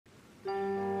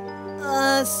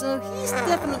So he's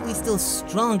definitely still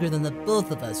stronger than the both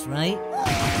of us, right?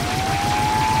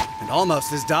 And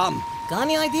almost as dumb. Got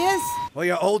any ideas? Well,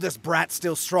 your oldest brat's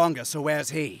still stronger, so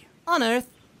where's he? On Earth.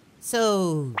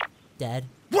 So, dead.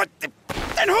 What?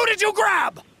 Then who did you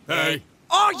grab? Hey.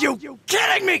 Are you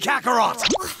kidding me, Kakarot?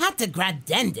 I had to grab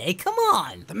Dende, come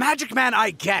on! The magic man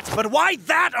I get, but why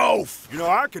that oaf? You know,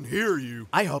 I can hear you.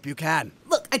 I hope you can.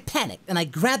 Look, I panicked and I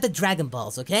grabbed the Dragon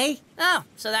Balls, okay? Oh,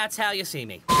 so that's how you see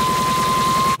me.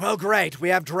 Well, great. We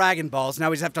have Dragon Balls. Now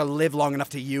we just have to live long enough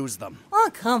to use them. Oh,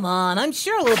 come on. I'm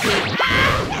sure we'll be...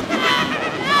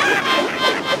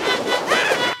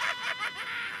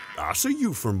 I see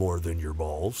you for more than your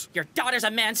balls. Your daughter's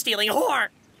a man-stealing whore!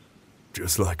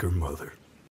 Just like her mother.